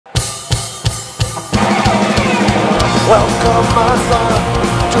Welcome my son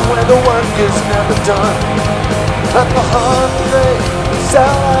to where the work is never done. And the hungry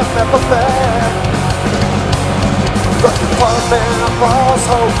sell never fair. But one man falls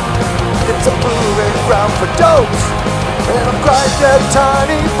hope. It's a proving ground for dopes. And I'm crying their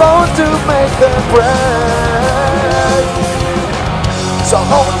tiny bones to make them bread. So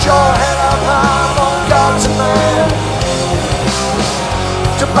hold your head up high on God's command.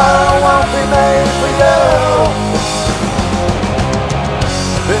 Tomorrow won't be made for you.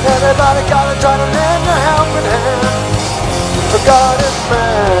 And everybody gotta try to lend a helping hand. For God and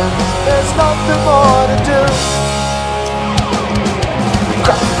man, there's nothing more to do.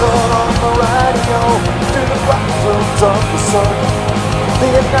 Crackle on the radio through the bathrooms of the sun. The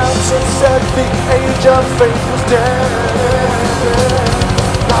announcer said the age of faith was dead.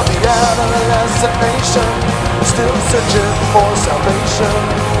 Now the adolescent nation still searching for salvation.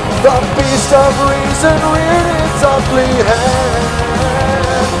 The beast of reason reared its ugly head.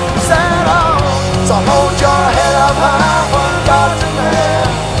 So hold your head up high for God's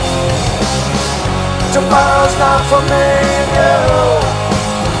command. Tomorrow's not for me and you.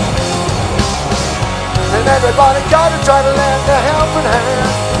 And everybody gotta try to lend a helping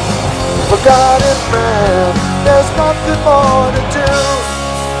hand. For God and man, there's nothing more to do.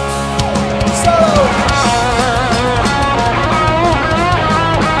 So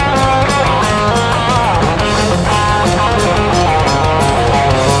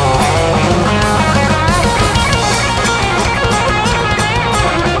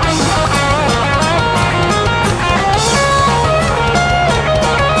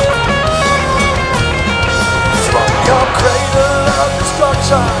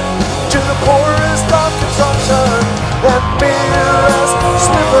to the poorest of consumption, that merest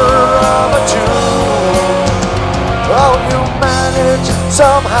sliver of a tune. Oh, you manage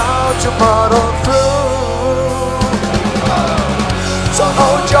somehow to muddle through. So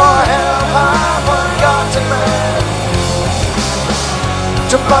hold your head up high for God's command.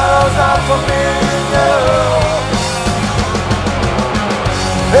 Tomorrow's not for me and you.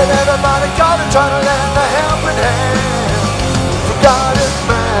 And everybody gotta try to lend a helping hand. God and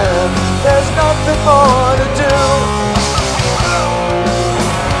man, there's nothing more to